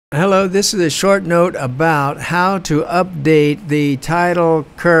Hello, this is a short note about how to update the tidal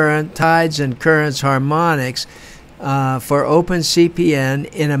current, tides and currents harmonics for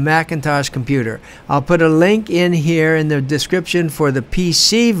OpenCPN in a Macintosh computer. I'll put a link in here in the description for the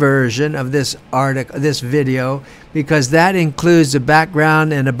PC version of this video, because that includes the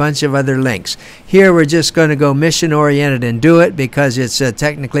background and a bunch of other links. Here we're just going to go mission oriented and do it because it's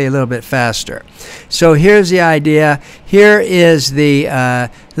technically a little bit faster. So here's the idea. Here is the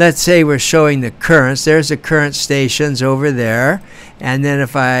let's say we're showing the currents. There's the current stations over there, and then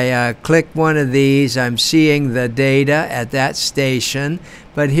if I click one of these, I'm seeing the data at that station.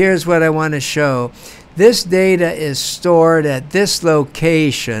 But here's what I want to show. This data is stored at this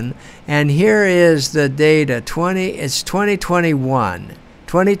location, and here is the data. It's 2021.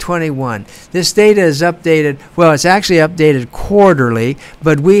 2021. This data is updated, well, it's actually updated quarterly,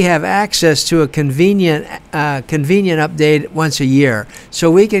 but we have access to a convenient update once a year.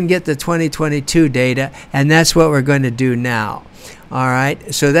 So we can get the 2022 data, and that's what we're going to do now. All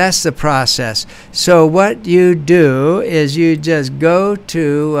right, so that's the process. So what you do is you just go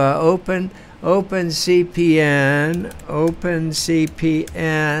to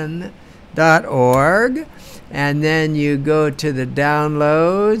OpenCPN.org, and then you go to the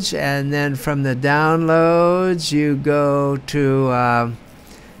downloads, and then from the downloads you go to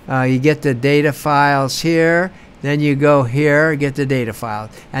you get the data files here. Then you go here, get the data file,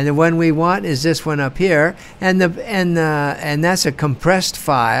 and the one we want is this one up here, and that's a compressed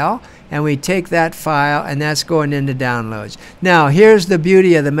file, and we take that file, and that's going into downloads. Now here's the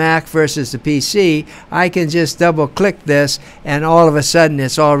beauty of the Mac versus the PC. I can just double click this, and all of a sudden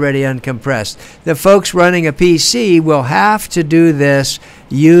it's already uncompressed. The folks running a PC will have to do this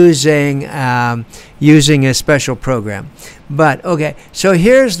using a special program. But okay, so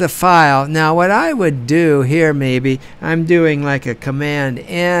here's the file. Now what I would do here, maybe I'm doing like a command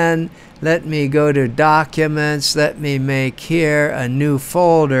N. Let me go to documents. Let me make here a new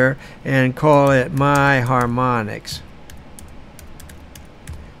folder and call it My Harmonics.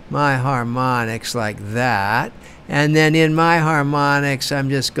 My Harmonics, like that. And then in My Harmonics, I'm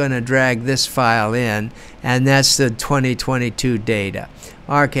just going to drag this file in, and that's the 2022 data.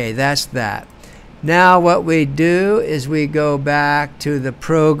 Okay, that's that. Now what we do is we go back to the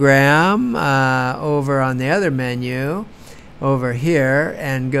program over on the other menu over here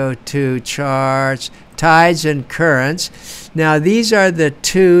and go to charts, tides and currents. Now these are the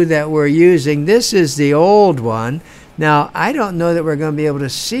two that we're using. This is the old one. Now I don't know that we're going to be able to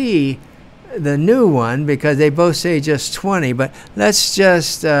see the new one because they both say just 20, but let's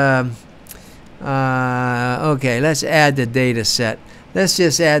just okay, let's add the data set. Let's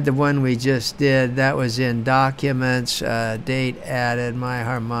just add the one we just did. That was in documents, date added, My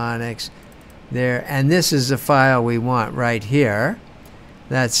Harmonics there, and this is the file we want right here.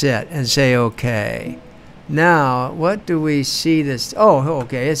 That's it, and say okay. Now what do we see this? Oh,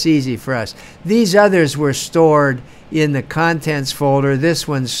 okay, it's easy for us. These others were stored in the contents folder. This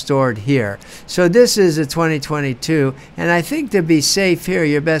one's stored here. So this is a 2022, and I think to be safe here,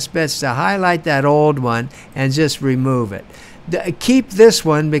 your best bet's to highlight that old one and just remove it. Keep this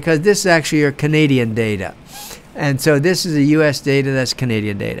one because this is actually your Canadian data. And so this is the US data, that's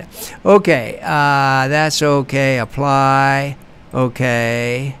Canadian data. Okay, that's okay. Apply.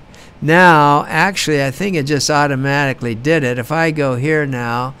 Okay. Now, actually, I think it just automatically did it. If I go here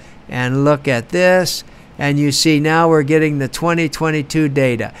now and look at this, and you see now we're getting the 2022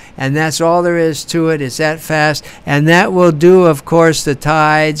 data. And that's all there is to it. It's that fast. And that will do, of course, the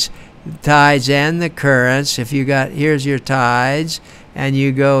tides and the currents. If you got, here's your tides, and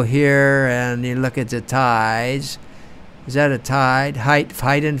you go here and you look at the tides. Is that a tide?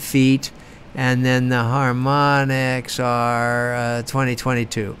 Height and feet. And then the harmonics are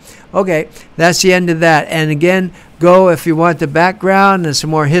 2022. Okay, that's the end of that. And again, go, if you want the background and some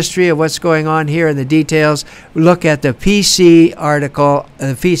more history of what's going on here and the details, look at the PC article,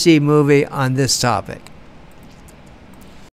 the PC movie on this topic.